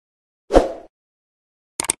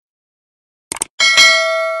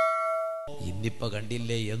ഇന്നിപ്പോ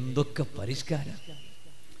കണ്ടില്ലേ എന്തൊക്കെ പരിഷ്കാരം.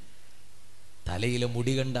 തലയിലെ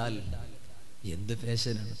മുടി കണ്ടാൽ എന്ത്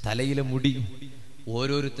ഫാഷനാണ്. തലയിലെ മുടി,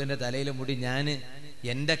 ഓരോരുത്തന്റെ തലയിലെ മുടി. ഞാന്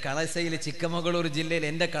എൻ്റെ കളസയിൽ, ചിക്കമംഗളൂർ ജില്ലയിൽ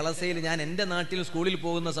എൻ്റെ കളസയിൽ, ഞാൻ എൻ്റെ നാട്ടിൽ സ്കൂളിൽ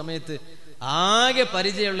പോകുന്ന സമയത്ത് ആകെ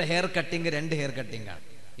പരിചയമുള്ള ഹെയർ കട്ടിങ് 2 ഹെയർ കട്ടിങ്ങാണ്.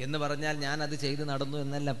 എന്ന് പറഞ്ഞാൽ ഞാൻ അത് ചെയ്ത് നടന്നു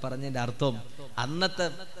എന്നല്ല പറഞ്ഞതിന്റെ അർത്ഥം. അന്നത്തെ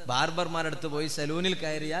ബാർബർമാരടുത്ത് പോയി സലൂണിൽ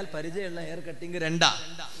കയറിയാൽ പരിചയമുള്ള ഹെയർ കട്ടിങ് 2.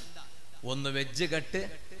 ഒന്ന് വെജ് കട്ട്,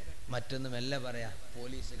 മറ്റൊന്ന് മെല്ലെ പറയാ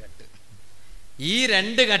പോലീസ് കട്ട്. ഈ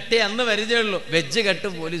 2 കട്ടേ അന്ന് പരിചയമുള്ളൂ. വെജ്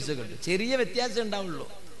കട്ടും പോലീസ് കട്ടും, ചെറിയ വ്യത്യാസം ഉണ്ടാവുള്ളൂ.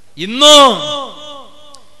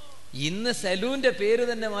 ഇന്ന് സലൂന്റെ പേര്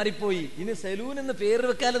തന്നെ മാറിപ്പോയി. ഇനി സലൂൺ എന്ന് പേര്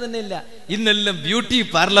വെക്കാതെ തന്നെ ഇല്ല. ഇന്നെല്ലാം ബ്യൂട്ടി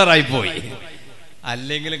പാർലറായി പോയി.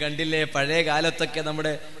 അല്ലെങ്കിൽ കണ്ടില്ലേ പഴയ കാലത്തൊക്കെ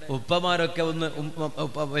നമ്മുടെ ഉപ്പമാരൊക്കെ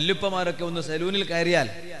വല്യുപ്പമാരൊക്കെ ഒന്ന് സലൂണിൽ കയറിയാൽ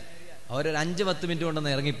അവരൊരു 5-10 മിനിറ്റ്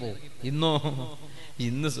കൊണ്ടൊന്ന് ഇറങ്ങിപ്പോവും.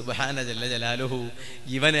 ഇന്ന് സുബ്ഹാന ജല്ല ജലാലുഹു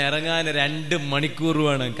ഇവൻ ഇറങ്ങാൻ 2 മണിക്കൂർ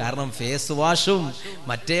വേണം. കാരണം ഫേസ് വാഷും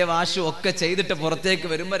മറ്റേ വാഷും ഒക്കെ ചെയ്തിട്ട് പുറത്തേക്ക്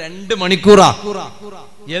വരുമ്പോ 2 മണിക്കൂറാ.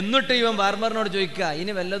 എന്നിട്ട് ഇവൻ ബാർബറിനോട് ചോദിക്കുക,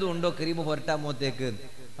 ഇനി വല്ലതും ഉണ്ടോ ക്രീം പുരട്ടാൻ മുഖത്തേക്ക്?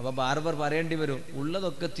 അപ്പൊ ബാർബർ പറയേണ്ടി വരും,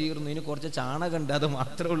 ഉള്ളതൊക്കെ തീർന്നു, ഇനി കുറച്ച് ചാണകം ഉണ്ട്, അത്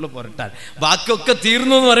മാത്രമേ ഉള്ളൂ പുരട്ടാൻ, ബാക്കിയൊക്കെ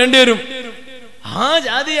തീർന്നു എന്ന് പറയേണ്ടി വരും. ആ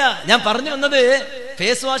ജാതിയാ ഞാൻ പറഞ്ഞു വന്നത്.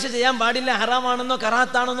 ഫേസ് വാഷ് ചെയ്യാൻ പാടില്ല, ഹറാമാണെന്നോ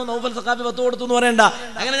കറാത്താണെന്നോ നൗഫൽ സഖാഫി ഫത്വ കൊടുത്തു എന്ന് പറയണ്ട,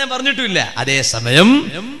 അങ്ങനെ ഞാൻ പറഞ്ഞിട്ടില്ല. അതേ സമയം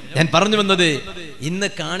ഞാൻ പറഞ്ഞു വന്നത്, ഇന്ന്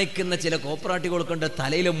കാണിക്കുന്ന ചില കോപ്പറാട്ടികൾ കൊണ്ട്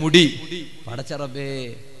തലയിലെ മുടി, പടച്ച റബ്ബേ,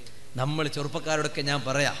 നമ്മൾ ചെറുപ്പക്കാരോടൊക്കെ ഞാൻ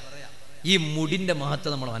പറയാ, ഈ മുടിന്റെ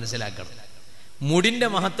മഹത്വം നമ്മൾ മനസ്സിലാക്കണം. മുടിന്റെ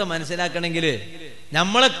മഹത്വം മനസ്സിലാക്കണമെങ്കിൽ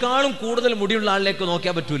നമ്മളെക്കാളും കൂടുതൽ മുടിയുള്ള ആളിലേക്ക്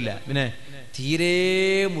നോക്കിയാൽ പറ്റൂല. പിന്നെ തീരെ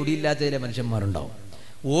മുടിയില്ലാത്ത ചില മനുഷ്യന്മാരുണ്ടാവും.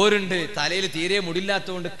 ഓരുണ്ട് തലയിൽ തീരെ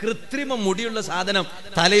മുടിയില്ലാത്തതുകൊണ്ട് കൃത്രിമ മുടിയുള്ള സാധനം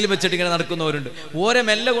തലയിൽ വെച്ചിട്ട് ഇങ്ങനെ നടക്കുന്നവരുണ്ട്. ഓരെ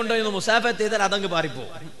മെല്ലെ കൊണ്ടുപോയി മുസാഫത്ത് ചെയ്താൽ അതങ്ങ്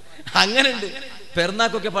പാറിപ്പോവും. അങ്ങനെയുണ്ട്.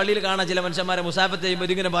 പെരുന്നാക്കൊക്കെ പള്ളിയിൽ കാണാൻ ചില മനുഷ്യന്മാരെ മുസാഫത്ത് ചെയ്യുമ്പോൾ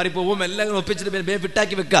ഇതിങ്ങനെ പാറിപ്പോവും. എല്ലാം ഒപ്പിച്ചിട്ട്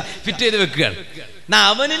ഫിറ്റാക്കി വെക്കുക, ഫിറ്റ് ചെയ്ത് വെക്കുകയാണ്.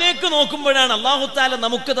 അവനിലേക്ക് നോക്കുമ്പോഴാണ് അല്ലാഹു തആല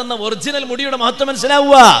നമുക്ക് തന്ന ഒറിജിനൽ മുടിയുടെ മഹത്വം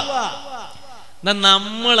മനസ്സിലാവുക.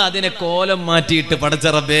 നമ്മൾ അതിനെ കോലം മാറ്റിയിട്ട് പടച്ച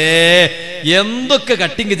റബ്ബേ എന്തൊക്കെ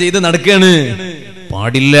കട്ടിങ് ചെയ്ത് നടക്കാണ്.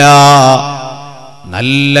 പാടില്ല.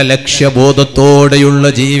 നല്ല ലക്ഷ്യബോധത്തോടെയുള്ള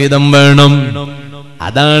ജീവിതം വേണം.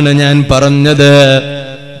 അതാണ് ഞാൻ പറഞ്ഞത്.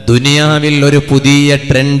 ദുനിയാവിൽ ഒരു പുതിയ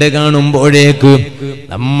ട്രെൻഡ് കാണുമ്പോഴേക്ക്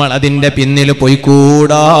നമ്മൾ അതിന്റെ പിന്നിൽ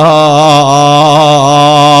പോയിക്കൂടാ.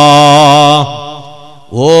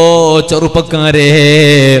 ഓ ചെറുപ്പക്കാരെ,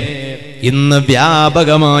 ഇന്ന്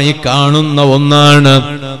വ്യാപകമായി കാണുന്ന ഒന്നാണ്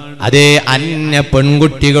അതേ അന്യ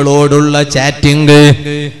പെൺകുട്ടികളോടുള്ള ചാറ്റിംഗ്.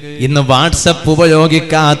 ഇന്ന് വാട്സപ്പ്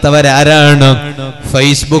ഉപയോഗിക്കാത്തവരാരാണ്?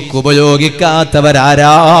 ഫേസ്ബുക്ക്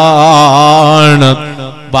ഉപയോഗിക്കാത്തവരാരാണ്?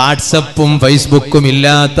 വാട്സപ്പും ഫേസ്ബുക്കും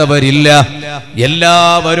ഇല്ലാത്തവരില്ല.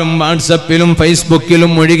 എല്ലാവരും വാട്സപ്പിലും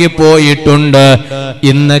ഫേസ്ബുക്കിലും മുഴുകിപ്പോയിട്ടുണ്ട്.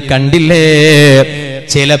 ഇന്ന് കണ്ടില്ലേ,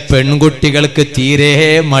 ചില പെൺകുട്ടികൾക്ക് തീരെ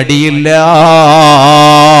മടിയില്ല.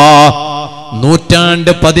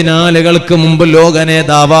 14 മുമ്പ് ലോക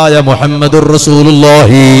നേതാവായ മുഹമ്മദുർ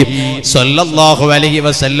റസൂലുള്ളാഹി സ്വല്ലല്ലാഹു അലൈഹി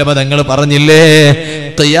വസല്ലമ തങ്ങൾ പറഞ്ഞില്ലേ,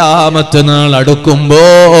 ഖിയാമത്ത് നാൾ അടുക്കുമ്പോ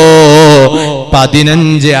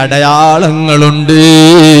 15 അടയാളങ്ങളുണ്ട്.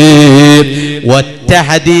 ഒറ്റ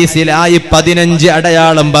ഹദീസിലായി 15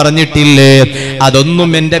 അടയാളം പറഞ്ഞിട്ടില്ലേ? അതൊന്നും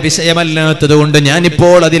എന്റെ വിഷയമല്ലാത്തത് കൊണ്ട്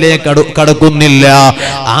ഞാനിപ്പോൾ അതിലേക്ക് കടക്കുന്നില്ല.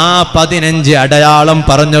 ആ 15 അടയാളം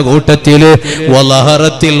പറഞ്ഞ കൂട്ടത്തില്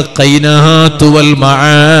വലഹറത്തിൽ ഖൈനാത്തു വൽ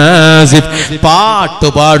മആസിഫ്,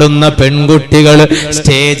 പാട്ടുപാടുന്ന പെൺകുട്ടികൾ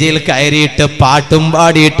സ്റ്റേജിൽ കയറിയിട്ട് പാട്ടും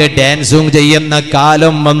പാടിയിട്ട് ഡാൻസും ചെയ്യുന്ന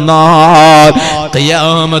കാലം വന്നാൽ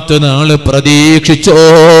ഖിയാമത്ത് നാള് പ്രതീക്ഷിച്ചോ.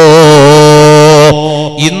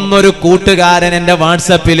 ഇന്നൊരു കൂട്ടുകാരൻ എന്റെ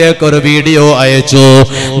വാട്സപ്പിലേക്ക് ഒരു വീഡിയോ അയച്ചു.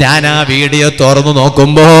 ഞാൻ ആ വീഡിയോ തുറന്നു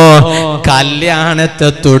നോക്കുമ്പോ കല്യാണത്തെ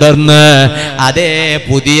തുടർന്ന് അതേ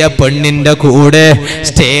പുതിയ പെണ്ണിന്റെ കൂടെ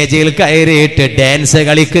സ്റ്റേജിൽ കയറിയിട്ട് ഡാൻസ്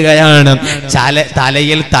കളിക്കുകയാണ്.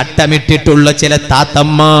 തലയിൽ തട്ടമിട്ടിട്ടുള്ള ചില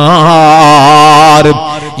താത്തമ്മാർ.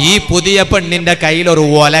 ഈ പുതിയ പെണ്ണിന്റെ കയ്യിൽ ഒരു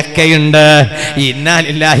ഒലക്കയുണ്ട്. ഇന്നാ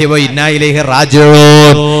ലില്ലാഹി വ ഇന്നാ ഇലൈഹി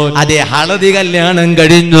റാജിഊൻ. അതേ ഹളദി കല്യാണം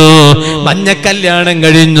കഴിഞ്ഞു, മഞ്ഞ കല്യാണം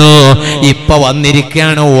കഴിഞ്ഞു, ഇപ്പൊ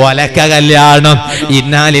വന്നിരിക്കുകയാണ് ഒലക്ക കല്യാണം.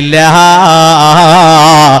 ഇന്നാ ലില്ലാഹ്.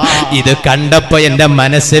 ഇത് കണ്ടപ്പോ എന്റെ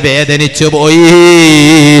മനസ്സ് വേദനിച്ചു പോയി.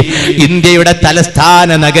 ഇന്ത്യയുടെ തലസ്ഥാന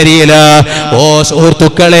നഗരിയില്, ഓ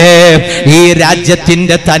സുഹൃത്തുക്കളെ, ഈ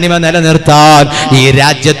രാജ്യത്തിന്റെ തനിമ നിലനിർത്താൻ, ഈ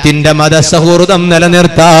രാജ്യത്തിന്റെ മതസൗഹൃദം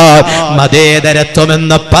നിലനിർത്താൻ നിലനിർത്താൻ,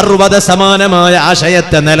 മതേതരത്വമെന്ന പർവ്വത സമാനമായ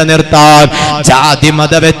ആശയത്തെ നിലനിർത്താൻ, ജാതി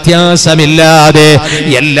മത വ്യത്യാസമില്ലാതെ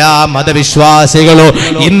എല്ലാ മതവിശ്വാസികളും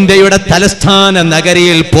ഇന്ത്യയുടെ തലസ്ഥാന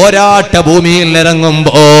നഗരിയിൽ പോരാട്ട ഭൂമിയിൽ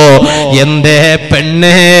ഇറങ്ങുമ്പോ എന്തേ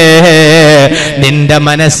പെണ്ണേ നിന്റെ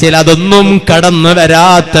മനസ്സിൽ അതൊന്നും കടന്നു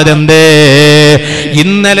വരാത്തതെന്തേ?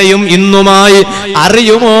 ഇന്നലെയും ഇന്നുമായി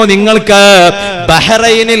അറിയുമോ നിങ്ങൾക്ക്?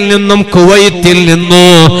 ബഹ്റൈനിൽ നിന്നും കുവൈത്തിൽ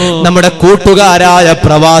നിന്നും നമ്മുടെ കൂട്ടുകാരായ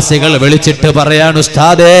പ്രവാസികൾ വിളിച്ചിട്ട് പറയാണ്,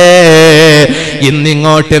 ഉസ്താദേ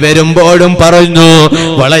ഇന്നിങ്ങോട്ട് വരുമ്പോഴും പറഞ്ഞു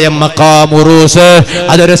വളയം മഖാം ഉറൂസ്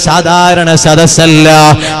അതൊരു സാധാരണ സദസ്സല്ല,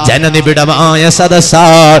 ജനനിബിഡമായ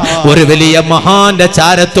സദസ്സാണ്, ഒരു വലിയ മഹാന്റെ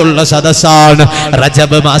ചാരത്തുള്ള സദസ്സാണ്,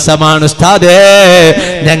 റജബ് മാസമാണ് ഉസ്താദേ,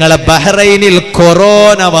 ഞങ്ങളെ ബഹ്റൈനിൽ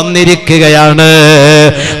കൊറോണ വന്നിരിക്കുകയാണ്,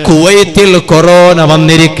 കുവൈത്തിൽ കൊറോണ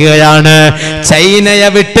വന്നിരിക്കുകയാണ്, ചൈനയെ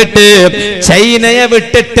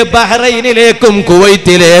വിട്ടിട്ട് ബഹ്റൈനിലേക്കും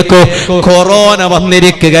കുവൈത്തിലേക്കും കൊറോണ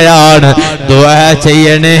വന്നിരിക്കുകയാണ്, ദുആ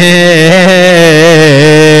ചെയ്യണേ.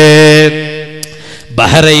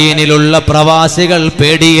 ബഹ്റൈനിലുള്ള പ്രവാസികൾ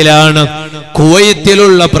പേടിയിലാണ്,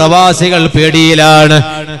 കുവൈത്തിലുള്ള പ്രവാസികൾ പേടിയിലാണ്.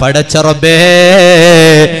 പടച്ച റബ്ബേ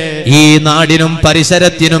ഈ നാടിനും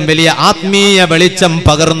പരിസരത്തിനും വലിയ ആത്മീയ വെളിച്ചം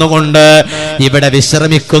പകർന്നുകൊണ്ട് ഇവിടെ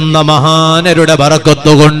വിശ്രമിക്കുന്ന മഹാനരുടെ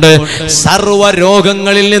ബറക്കത്തുകൊണ്ട് സർവ്വ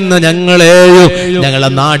രോഗങ്ങളിൽ നിന്ന് ഞങ്ങളെയും ഞങ്ങളെ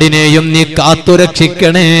നാടിനെയും നീ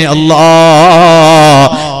കാത്തുരക്ഷിക്കണേ അല്ലാ.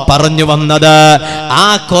 പറഞ്ഞു വന്നത് ആ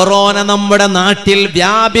കൊറോണ നമ്മുടെ നാട്ടിൽ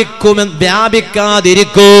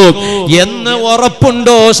വ്യാപിക്കാതിരിക്കും എന്ന്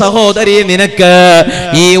ഉറപ്പുണ്ടോ സഹോദരി നിനക്ക്?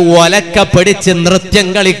 ഈ ഒലക്ക പിടിച്ച് നൃത്യം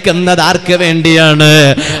കളിക്കുന്നത് ആർക്ക് വേണ്ടിയാണ്?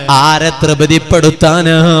 ആരെ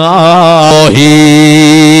തൃപ്തിപ്പെടുത്താനാ?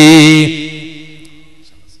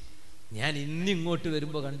 ഞാൻ ഇന്നിങ്ങോട്ട്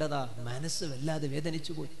വരുമ്പോ കണ്ടതാ, മനസ്സ് വല്ലാതെ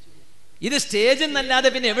വേദനിച്ചു പോയി. ഇത് സ്റ്റേജിൽ നിന്നല്ലാതെ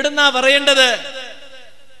പിന്നെ എവിടുന്നാ പറയേണ്ടത്?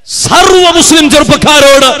 സർവ മുസ്ലിം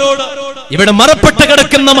ചെറുപ്പക്കാരോട് ഇവിടെ മറപ്പെട്ട്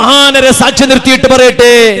കിടക്കുന്ന മഹാനരെ സാക്ഷി നിർത്തിയിട്ട്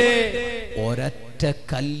പറയട്ടെ, ഒരൊറ്റ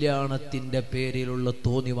കല്യാണത്തിന്റെ പേരിലുള്ള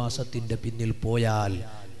തോന്നിവാസത്തിന്റെ പിന്നിൽ പോയാൽ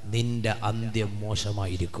നിന്റെ അന്ത്യം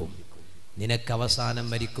മോശമായിരിക്കും. നിനക്ക് അവസാനം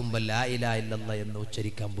മരിക്കുമ്പോൾ ലാ ഇലാഹ ഇല്ലല്ലാഹ് എന്ന്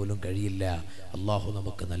ഉച്ചരിക്കാൻ പോലും കഴിയില്ല. അള്ളാഹു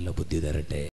നമുക്ക് നല്ല ബുദ്ധി തരട്ടെ.